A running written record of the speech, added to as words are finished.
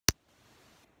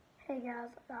Hey guys,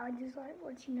 I just like to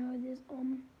let you know this.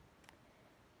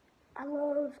 I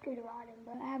love scooter riding,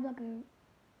 but I have like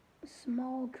a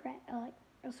small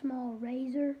a small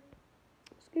razor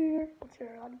scooter, which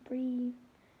are like pretty.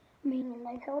 I mean,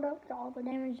 they've held up to all the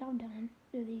damage I've done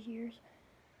through these years.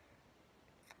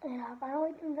 And I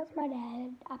finally convinced my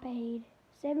dad. I paid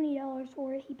 $70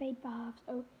 for it. He paid $5,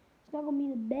 so it's not gonna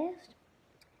be the best.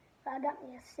 But I got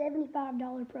me a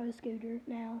 $75 Pro scooter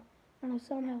now. I know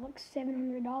some have like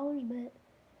 $700, but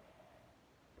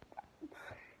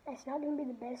it's not going to be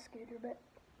the best scooter. But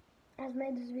I just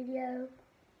made this video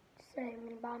to say I'm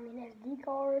going to buy me an SD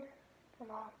card for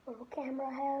my little camera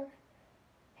I have,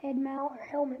 head mount or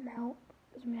helmet mount,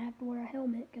 because I'm going to have to wear a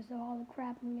helmet because of all the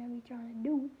crap I'm going to be trying to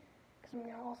do, because I'm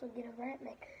going to also get a ramp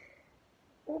make.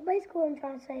 Well, basically what I'm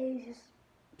trying to say is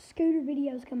just scooter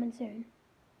videos coming soon.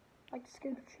 Like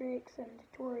scooter tricks and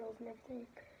tutorials and everything.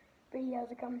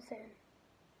 Videos are coming soon.